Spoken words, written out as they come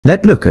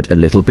Let's look at a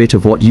little bit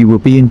of what you will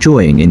be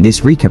enjoying in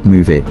this recap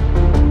movie.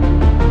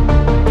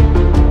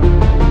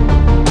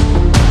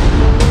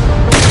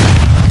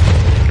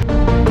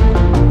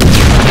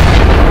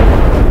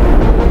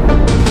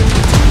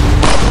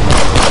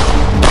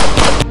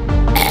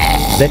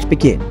 Let's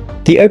begin.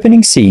 The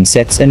opening scene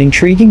sets an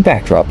intriguing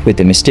backdrop with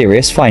the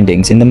mysterious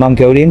findings in the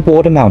Mongolian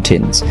border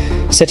mountains,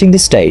 setting the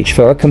stage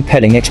for a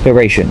compelling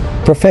exploration.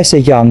 Professor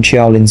Yang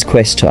Qiaolin's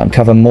quest to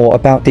uncover more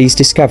about these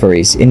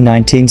discoveries in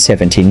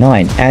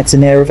 1979 adds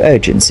an air of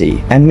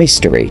urgency and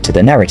mystery to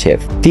the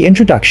narrative. The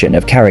introduction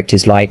of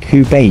characters like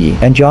Hu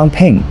Beiyi and Yang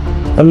Ping,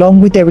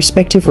 along with their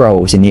respective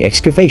roles in the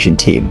excavation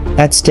team,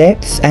 adds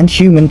depth and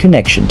human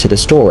connection to the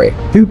story.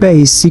 Hu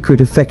Beiyi's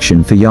secret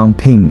affection for Yang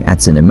Ping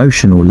adds an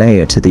emotional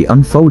layer to the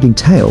unfolding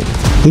tale,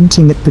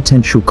 hinting at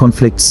potential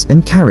conflicts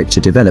and character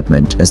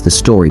development as the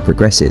story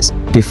progresses.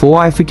 Before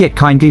I forget,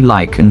 kindly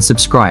like and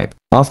subscribe.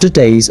 After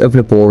days of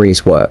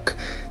laborious work,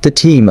 the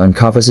team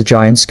uncovers a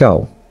giant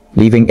skull,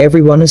 leaving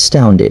everyone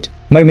astounded.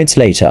 Moments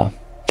later,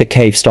 the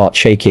cave starts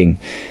shaking,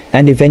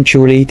 and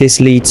eventually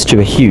this leads to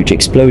a huge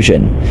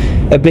explosion,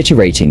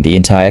 obliterating the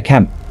entire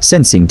camp.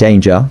 Sensing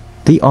danger,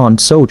 the armed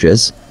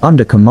soldiers,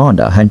 under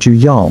Commander Han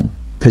Zhuyang,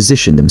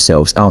 position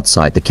themselves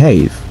outside the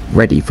cave,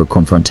 ready for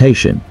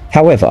confrontation.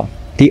 However,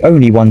 the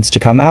only ones to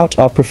come out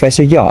are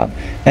Professor Yang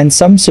and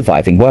some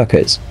surviving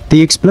workers.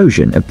 The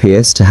explosion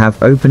appears to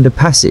have opened a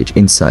passage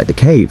inside the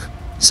cave,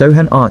 so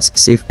Han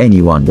asks if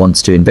anyone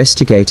wants to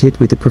investigate it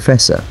with the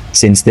professor.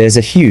 Since there's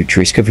a huge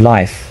risk of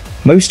life,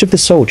 most of the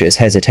soldiers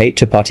hesitate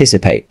to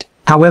participate.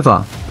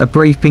 However, a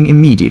brave Ping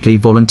immediately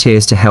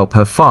volunteers to help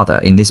her father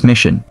in this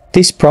mission.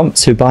 This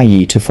prompts Hu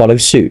Beiyi to follow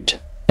suit,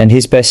 and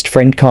his best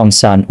friend Kang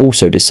San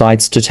also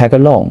decides to tag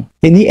along.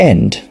 In the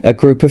end, a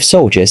group of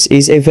soldiers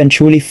is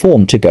eventually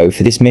formed to go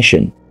for this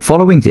mission.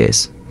 Following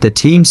this, the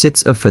team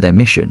sets off for their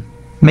mission,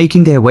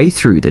 making their way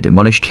through the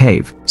demolished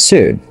cave.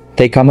 Soon,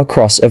 they come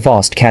across a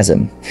vast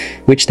chasm,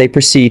 which they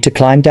proceed to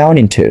climb down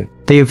into.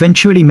 They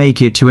eventually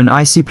make it to an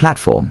icy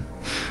platform,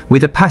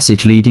 with a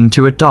passage leading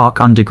to a dark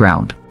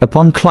underground.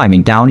 Upon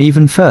climbing down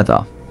even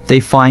further,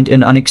 they find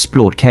an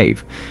unexplored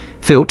cave,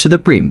 filled to the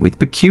brim with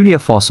peculiar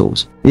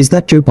fossils. Is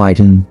that Joe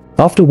Biden?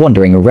 After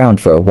wandering around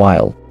for a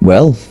while,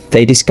 well,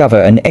 they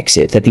discover an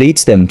exit that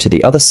leads them to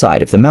the other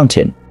side of the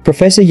mountain.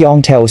 Professor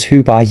Yang tells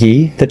Hu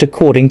Beiyi that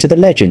according to the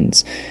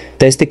legends,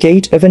 there's the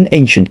gate of an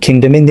ancient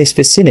kingdom in this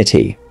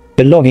vicinity,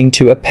 belonging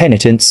to a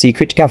penitent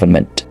secret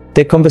government.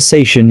 Their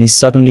conversation is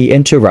suddenly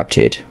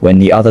interrupted when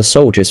the other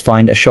soldiers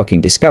find a shocking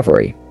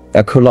discovery,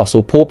 a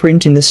colossal paw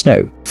print in the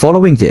snow.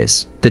 Following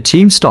this, the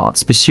team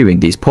starts pursuing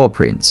these paw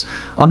prints,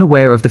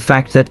 unaware of the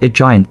fact that a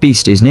giant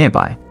beast is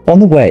nearby. On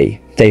the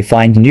way, they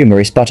find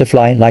numerous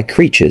butterfly-like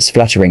creatures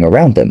fluttering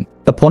around them.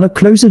 Upon a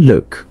closer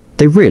look,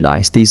 they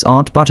realize these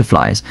aren't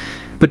butterflies,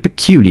 but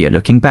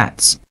peculiar-looking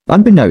bats.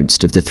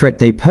 Unbeknownst of the threat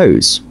they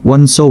pose,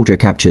 one soldier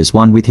captures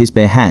one with his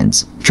bare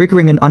hands,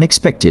 triggering an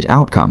unexpected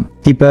outcome.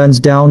 He burns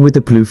down with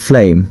a blue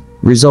flame,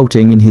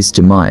 resulting in his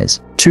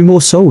demise. Two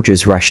more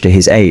soldiers rush to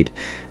his aid,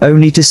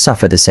 only to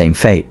suffer the same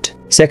fate.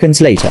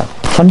 Seconds later,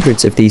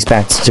 hundreds of these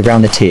bats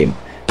surround the team,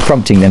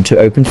 prompting them to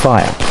open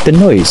fire. The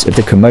noise of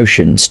the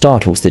commotion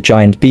startles the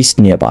giant beast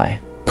nearby,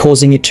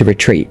 causing it to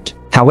retreat.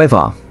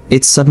 However,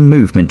 its sudden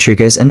movement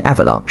triggers an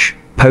avalanche,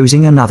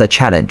 posing another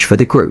challenge for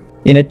the group.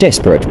 In a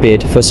desperate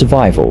bid for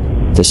survival,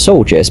 the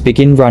soldiers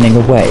begin running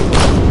away,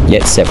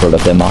 yet several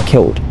of them are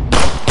killed.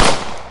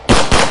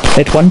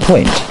 At one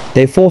point,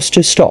 they're forced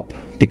to stop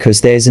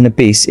because there's an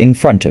abyss in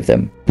front of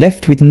them.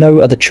 Left with no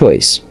other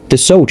choice, the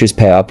soldiers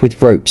pair up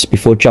with ropes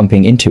before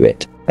jumping into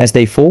it. As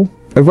they fall,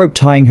 a rope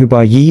tying Hu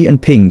Beiyi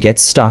and Ping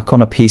gets stuck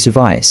on a piece of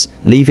ice,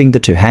 leaving the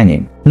two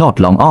hanging. Not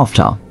long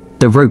after,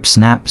 the rope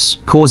snaps,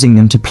 causing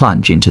them to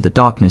plunge into the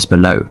darkness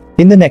below.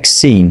 In the next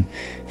scene,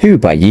 Hu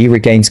Beiyi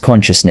regains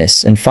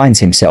consciousness and finds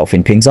himself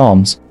in Ping's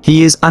arms.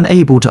 He is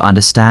unable to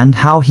understand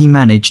how he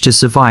managed to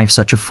survive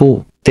such a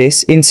fall.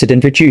 This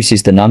incident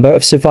reduces the number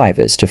of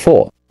survivors to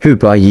 4. Hu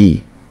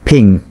Beiyi,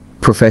 Ping,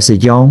 Professor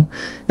Yang,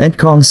 and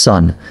Kang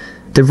San.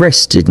 The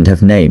rest didn't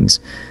have names,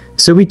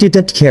 so we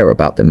didn't care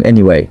about them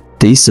anyway.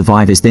 These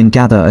survivors then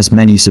gather as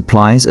many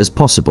supplies as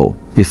possible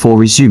before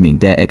resuming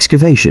their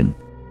excavation.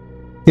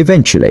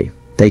 Eventually,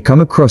 they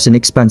come across an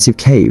expansive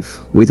cave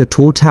with a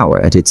tall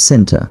tower at its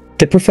center.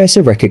 The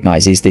professor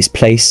recognizes this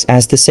place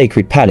as the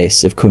sacred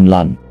palace of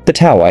Kunlun. The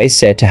tower is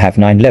said to have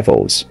 9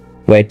 levels,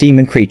 where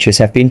demon creatures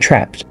have been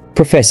trapped.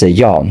 Professor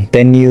Yang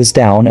then kneels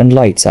down and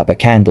lights up a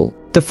candle.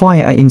 The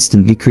fire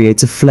instantly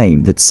creates a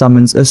flame that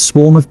summons a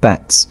swarm of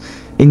bats,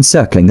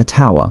 encircling the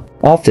tower.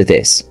 After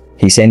this,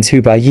 he sends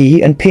Hu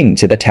Beiyi and Ping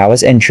to the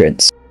tower's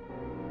entrance.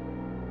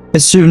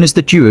 As soon as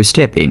the duo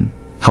step in,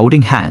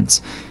 holding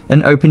hands,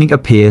 an opening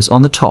appears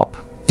on the top,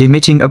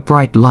 emitting a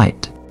bright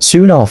light.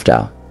 Soon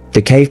after,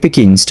 the cave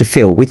begins to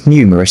fill with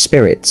numerous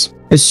spirits.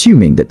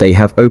 Assuming that they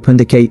have opened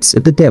the gates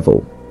of the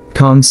devil,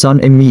 Kang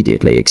San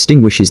immediately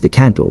extinguishes the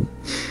candle,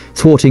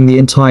 thwarting the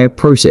entire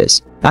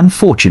process.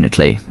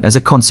 Unfortunately, as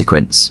a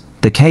consequence,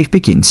 the cave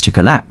begins to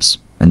collapse,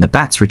 and the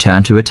bats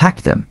return to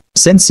attack them.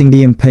 Sensing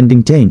the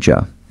impending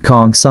danger,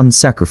 Kang Sun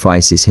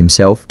sacrifices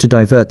himself to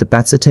divert the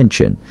bat's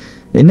attention,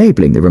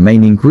 enabling the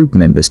remaining group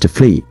members to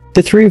flee.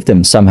 The three of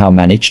them somehow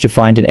manage to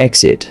find an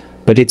exit,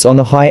 but it's on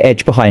the high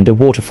edge behind a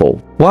waterfall.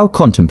 While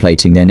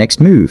contemplating their next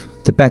move,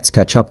 the bats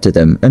catch up to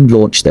them and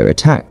launch their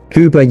attack.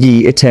 Hu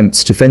Baiyi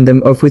attempts to fend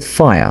them off with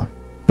fire,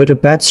 but a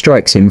bat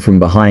strikes him from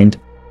behind.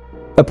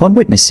 Upon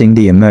witnessing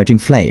the emerging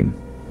flame,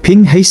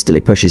 Ping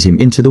hastily pushes him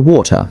into the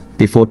water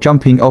before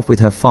jumping off with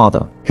her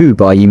father. Hu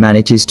Baiyi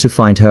manages to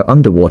find her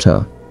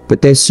underwater,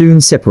 but they're soon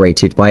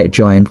separated by a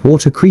giant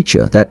water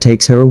creature that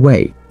takes her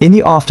away. In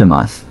the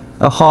aftermath,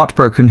 a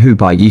heartbroken Hu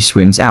Baiyi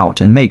swims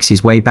out and makes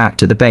his way back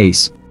to the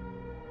base.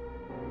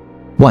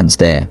 Once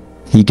there,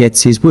 he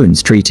gets his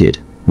wounds treated,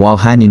 while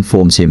Han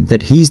informs him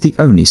that he's the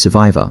only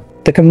survivor.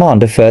 The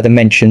commander further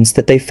mentions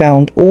that they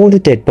found all the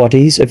dead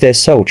bodies of their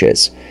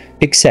soldiers,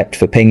 except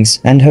for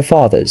Ping's and her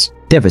father's.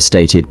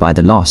 Devastated by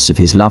the loss of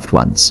his loved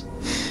ones,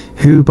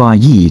 Hu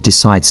Baiyi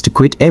decides to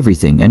quit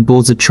everything and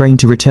boards a train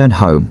to return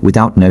home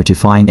without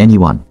notifying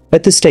anyone.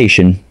 At the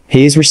station,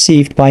 he is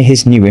received by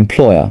his new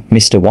employer,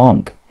 Mr.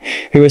 Wang,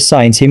 who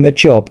assigns him a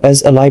job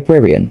as a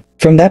librarian.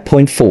 From that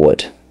point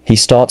forward, he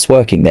starts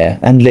working there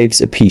and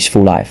lives a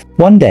peaceful life.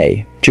 One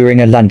day,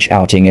 during a lunch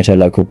outing at a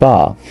local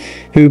bar,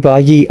 Hu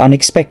Baiyi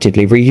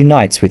unexpectedly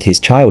reunites with his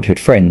childhood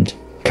friend,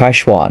 Kai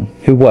Xuan,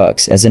 who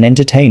works as an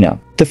entertainer.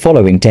 The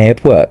following day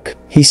at work,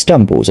 he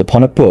stumbles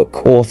upon a book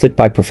authored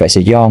by Professor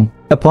Yang.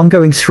 Upon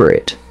going through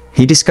it,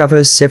 he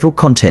discovers several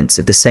contents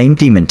of the same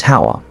demon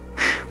tower,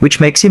 which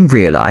makes him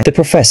realize the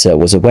professor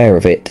was aware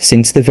of it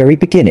since the very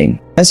beginning.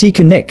 As he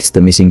connects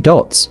the missing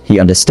dots, he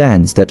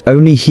understands that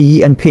only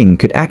he and Ping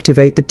could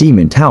activate the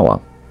demon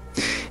tower,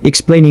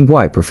 explaining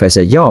why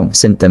Professor Yang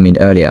sent them in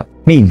earlier.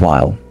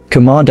 Meanwhile,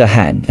 Commander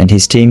Han and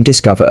his team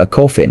discover a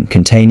coffin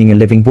containing a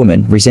living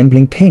woman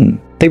resembling Ping.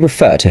 They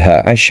refer to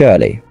her as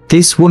Shirley.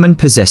 This woman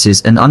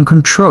possesses an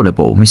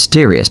uncontrollable,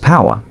 mysterious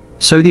power,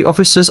 so the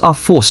officers are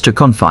forced to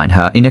confine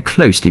her in a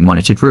closely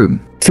monitored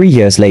room. 3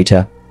 years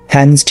later,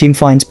 Han's team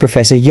finds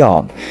Professor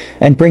Yang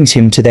and brings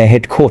him to their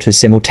headquarters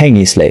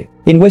simultaneously.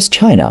 In West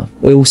China,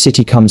 Oil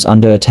City comes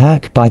under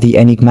attack by the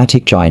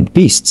enigmatic giant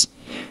beasts,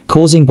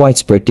 causing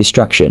widespread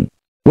destruction.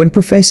 When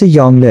Professor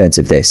Yang learns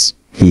of this,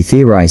 he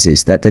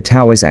theorizes that the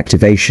tower's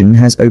activation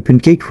has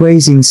opened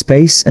gateways in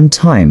space and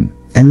time,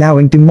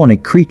 allowing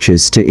demonic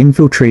creatures to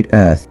infiltrate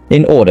Earth.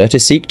 In order to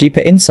seek deeper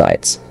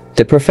insights,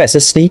 the professor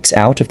sneaks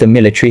out of the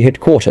military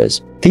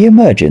headquarters. The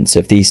emergence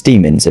of these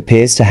demons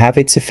appears to have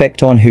its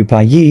effect on Hu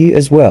Baiyi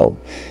as well,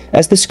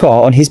 as the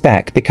scar on his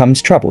back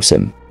becomes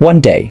troublesome. One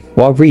day,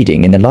 while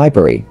reading in the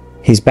library,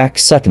 his back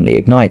suddenly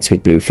ignites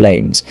with blue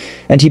flames,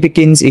 and he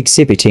begins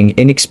exhibiting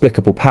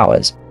inexplicable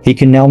powers. He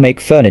can now make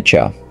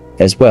furniture,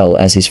 as well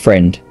as his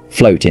friend,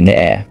 float in the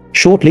air.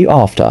 Shortly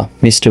after,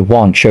 Mr.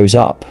 Wang shows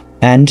up,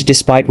 and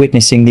despite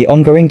witnessing the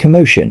ongoing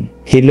commotion,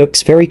 he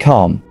looks very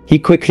calm. He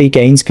quickly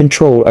gains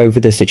control over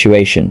the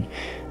situation,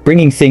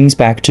 bringing things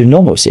back to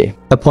normalcy.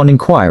 Upon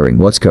inquiring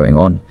what's going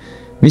on,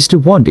 Mr.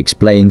 Wang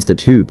explains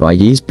that Hu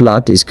Baiyi's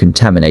blood is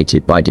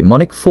contaminated by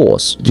demonic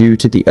force due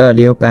to the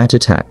earlier bat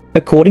attack.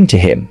 According to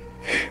him,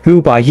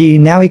 Hu Baiyi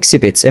now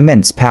exhibits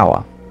immense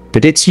power,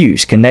 but its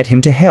use can lead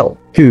him to hell.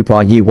 Hu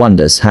Baiyi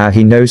wonders how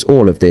he knows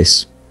all of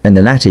this, and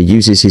the latter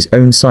uses his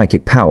own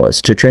psychic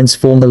powers to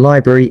transform the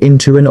library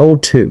into an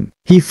old tomb.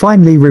 He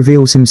finally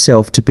reveals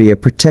himself to be a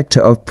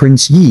protector of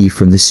Prince Yi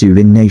from the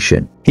Sulin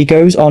nation. He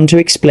goes on to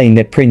explain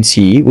that Prince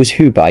Yi was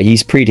Hu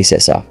Baiyi's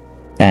predecessor,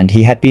 and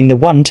he had been the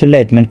one to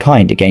lead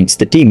mankind against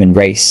the demon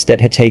race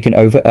that had taken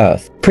over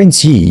Earth.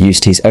 Prince Yi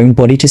used his own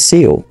body to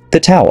seal the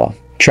tower,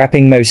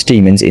 trapping most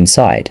demons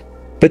inside,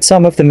 but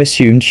some of them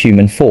assumed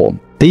human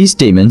form. These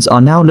demons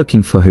are now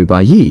looking for Hu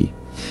Baiyi,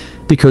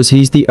 because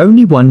he's the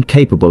only one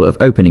capable of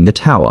opening the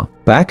tower.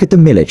 Back at the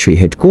military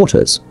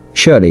headquarters,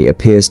 Shirley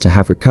appears to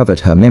have recovered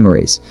her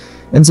memories,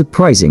 and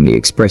surprisingly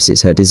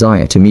expresses her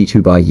desire to meet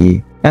Hu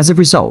Baiyi. As a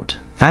result,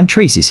 Han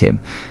traces him,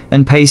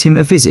 and pays him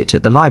a visit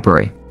at the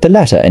library. The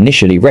latter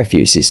initially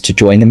refuses to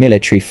join the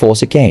military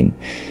force again,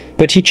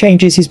 but he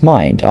changes his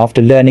mind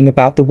after learning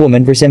about the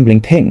woman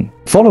resembling Ping.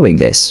 Following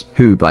this,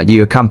 Hu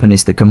Baiyi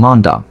accompanies the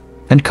commander,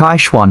 and Kai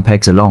Xuan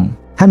pegs along.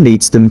 Han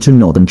leads them to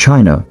northern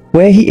China,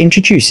 where he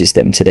introduces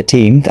them to the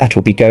team that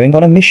will be going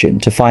on a mission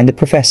to find the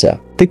professor.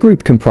 The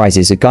group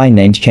comprises a guy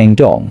named Cheng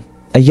Dong,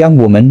 a young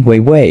woman Wei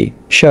Wei,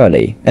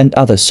 Shirley, and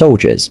other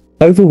soldiers.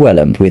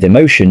 Overwhelmed with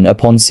emotion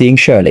upon seeing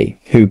Shirley,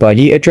 Hu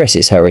Baiyi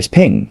addresses her as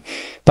Ping,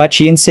 but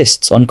she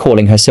insists on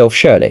calling herself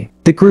Shirley.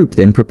 The group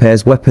then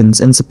prepares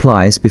weapons and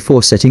supplies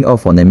before setting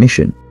off on their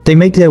mission. They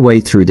make their way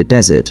through the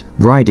desert,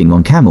 riding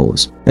on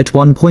camels. At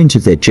one point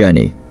of their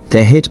journey,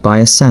 they're hit by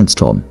a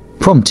sandstorm,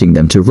 prompting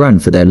them to run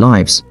for their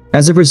lives.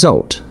 As a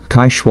result,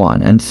 Kai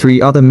Xuan and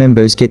 3 other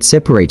members get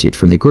separated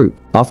from the group.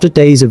 After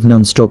days of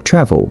non-stop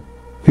travel,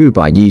 Hu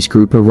Baiyi's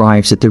group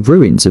arrives at the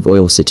ruins of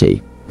Oil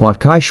City, while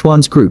Kai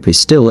Xuan's group is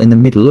still in the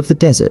middle of the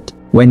desert,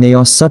 when they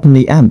are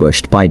suddenly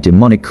ambushed by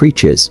demonic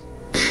creatures.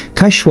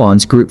 Kai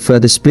Xuan's group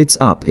further splits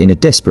up in a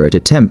desperate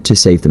attempt to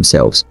save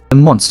themselves. The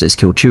monsters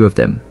kill 2 of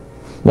them,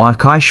 while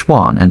Kai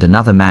Xuan and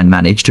another man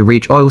manage to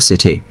reach Oil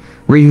City,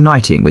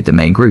 reuniting with the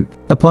main group.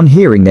 Upon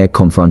hearing their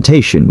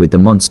confrontation with the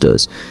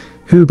monsters,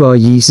 Hu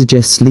Baiyi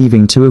suggests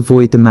leaving to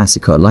avoid the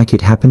massacre like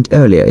it happened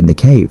earlier in the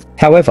cave.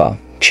 However,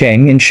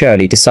 Cheng and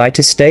Shirley decide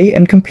to stay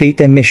and complete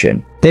their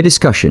mission. Their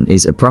discussion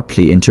is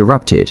abruptly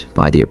interrupted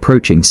by the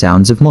approaching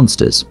sounds of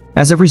monsters.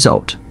 As a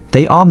result,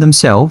 they arm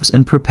themselves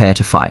and prepare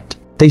to fight.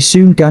 They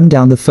soon gun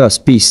down the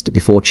first beast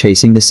before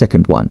chasing the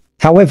second one.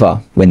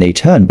 However, when they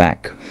turn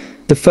back,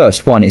 the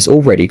first one is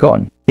already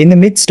gone. In the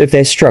midst of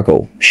their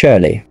struggle,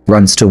 Shirley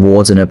runs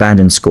towards an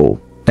abandoned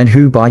school, and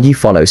Hu Baiyi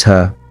follows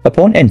her.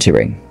 Upon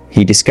entering,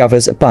 he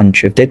discovers a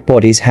bunch of dead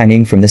bodies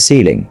hanging from the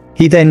ceiling.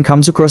 He then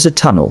comes across a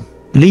tunnel,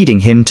 leading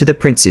him to the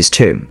prince's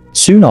tomb.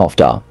 Soon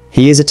after,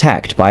 he is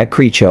attacked by a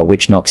creature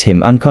which knocks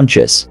him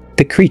unconscious.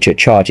 The creature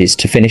charges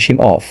to finish him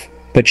off,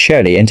 but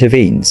Shirley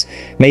intervenes,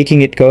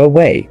 making it go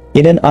away.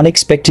 In an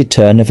unexpected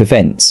turn of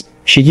events,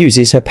 she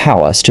uses her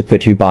powers to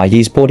put Hu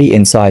Baiyi's body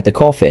inside the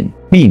coffin.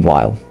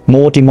 Meanwhile,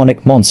 more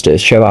demonic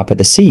monsters show up at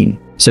the scene,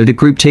 so the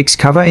group takes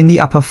cover in the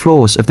upper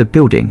floors of the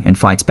building and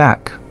fights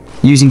back,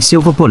 using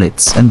silver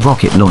bullets and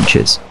rocket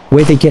launchers.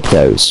 Where they get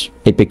those,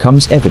 it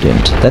becomes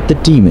evident that the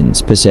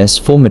demons possess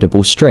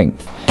formidable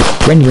strength,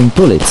 rendering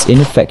bullets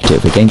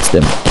ineffective against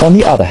them. On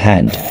the other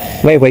hand,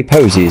 Wei Wei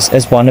poses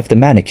as one of the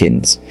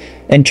mannequins,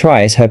 and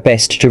tries her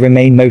best to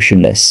remain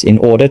motionless in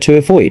order to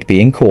avoid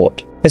being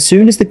caught. As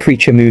soon as the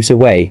creature moves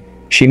away,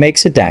 she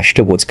makes a dash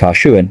towards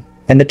Karshuan,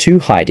 and the two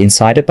hide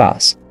inside a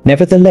bus.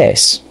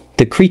 Nevertheless,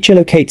 the creature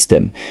locates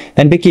them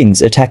and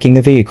begins attacking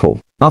the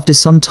vehicle. After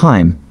some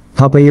time,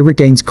 Hu Baiyi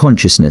regains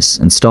consciousness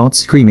and starts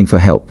screaming for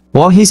help.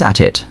 While he's at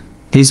it,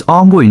 his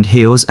arm wound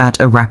heals at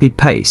a rapid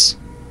pace,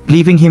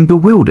 leaving him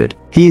bewildered.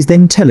 He is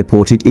then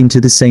teleported into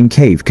the same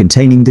cave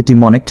containing the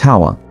demonic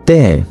tower.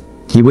 There,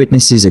 he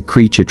witnesses a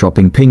creature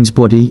dropping Ping's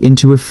body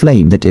into a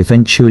flame that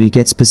eventually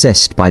gets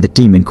possessed by the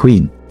Demon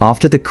Queen.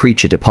 After the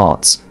creature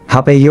departs, Hu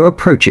Baiyi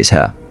approaches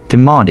her,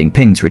 demanding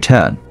Ping's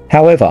return.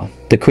 However,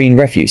 the queen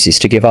refuses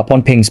to give up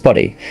on Ping's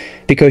body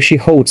because she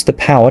holds the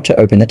power to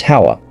open the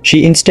tower.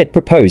 She instead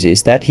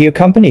proposes that he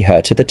accompany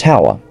her to the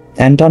tower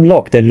and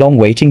unlock the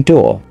long-waiting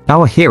door.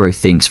 Our hero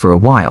thinks for a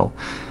while,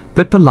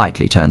 but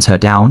politely turns her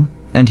down,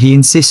 and he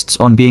insists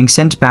on being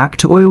sent back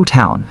to Oil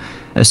Town,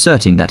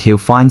 asserting that he'll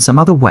find some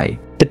other way.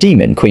 The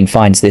Demon Queen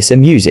finds this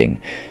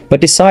amusing,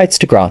 but decides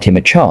to grant him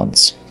a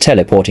chance,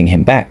 teleporting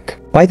him back.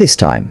 By this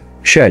time,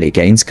 Shirley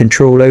gains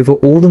control over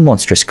all the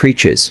monstrous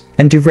creatures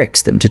and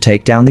directs them to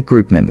take down the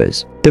group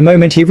members. The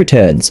moment he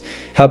returns,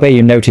 Hu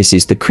Baiyi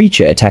notices the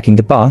creature attacking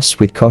the bus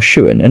with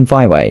Karshuan and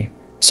Wei Wei,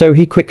 so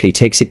he quickly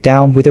takes it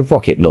down with a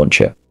rocket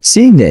launcher.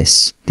 Seeing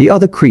this, the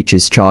other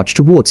creatures charge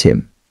towards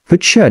him,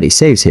 but Shirley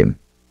saves him,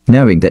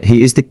 knowing that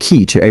he is the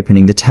key to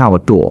opening the tower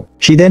door.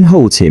 She then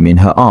holds him in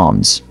her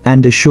arms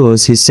and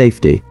assures his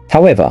safety.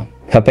 However,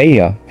 Hu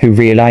Baiyi, who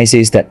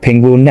realizes that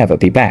Ping will never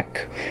be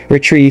back,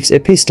 retrieves a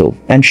pistol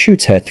and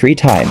shoots her 3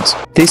 times.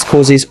 This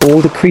causes all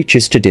the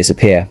creatures to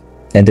disappear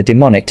and the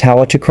demonic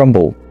tower to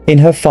crumble. In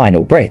her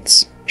final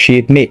breaths, she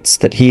admits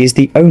that he is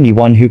the only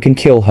one who can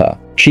kill her.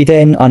 She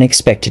then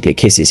unexpectedly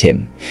kisses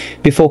him,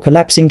 before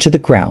collapsing to the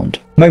ground.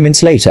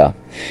 Moments later,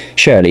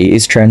 Shirley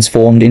is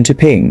transformed into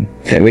Ping,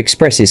 who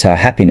expresses her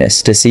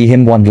happiness to see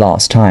him one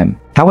last time.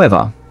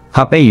 However,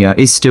 Hu Baiyi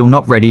is still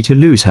not ready to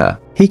lose her.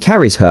 He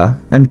carries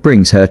her and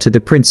brings her to the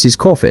prince's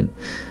coffin,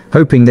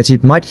 hoping that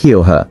it might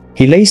heal her.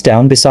 He lays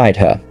down beside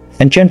her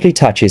and gently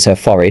touches her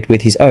forehead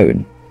with his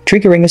own,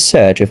 triggering a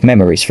surge of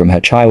memories from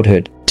her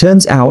childhood.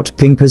 Turns out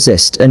Ping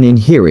possessed an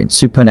inherent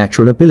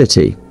supernatural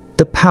ability,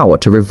 the power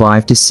to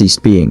revive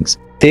deceased beings.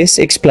 This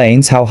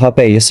explains how Hu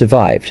Baiyi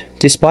survived,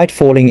 despite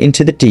falling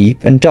into the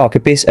deep and dark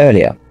abyss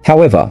earlier.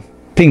 However,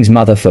 Ping's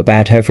mother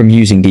forbade her from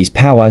using these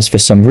powers for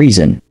some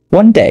reason.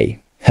 One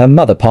day, her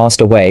mother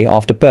passed away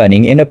after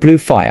burning in a blue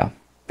fire,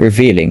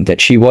 revealing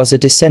that she was a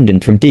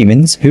descendant from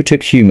demons who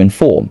took human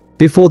form.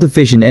 Before the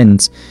vision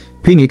ends,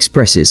 Ping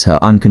expresses her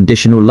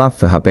unconditional love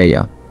for Hu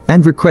Baiyi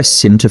and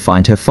requests him to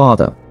find her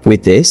father.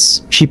 With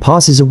this, she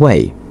passes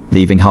away,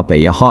 leaving Hu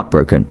Baiyi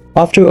heartbroken.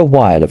 After a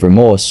while of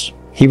remorse,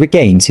 he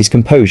regains his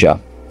composure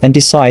and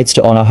decides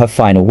to honor her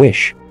final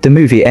wish. The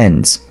movie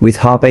ends with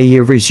Hu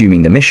Baiyi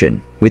resuming the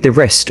mission with the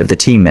rest of the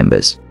team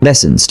members.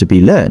 Lessons to be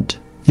learned.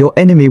 Your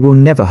enemy will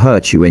never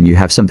hurt you when you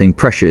have something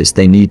precious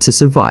they need to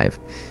survive.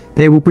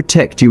 They will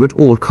protect you at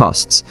all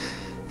costs.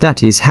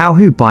 That is how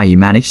Hu Baiyi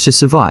managed to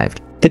survive.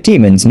 The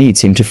demons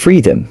needs him to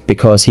free them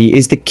because he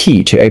is the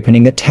key to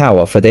opening the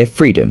tower for their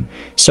freedom,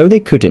 so they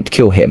couldn't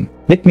kill him.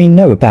 Let me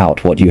know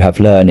about what you have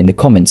learned in the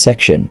comment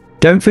section.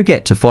 Don't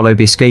forget to follow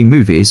Biscay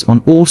Movies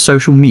on all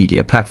social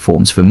media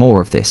platforms for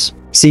more of this.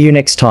 See you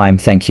next time.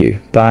 Thank you.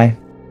 Bye.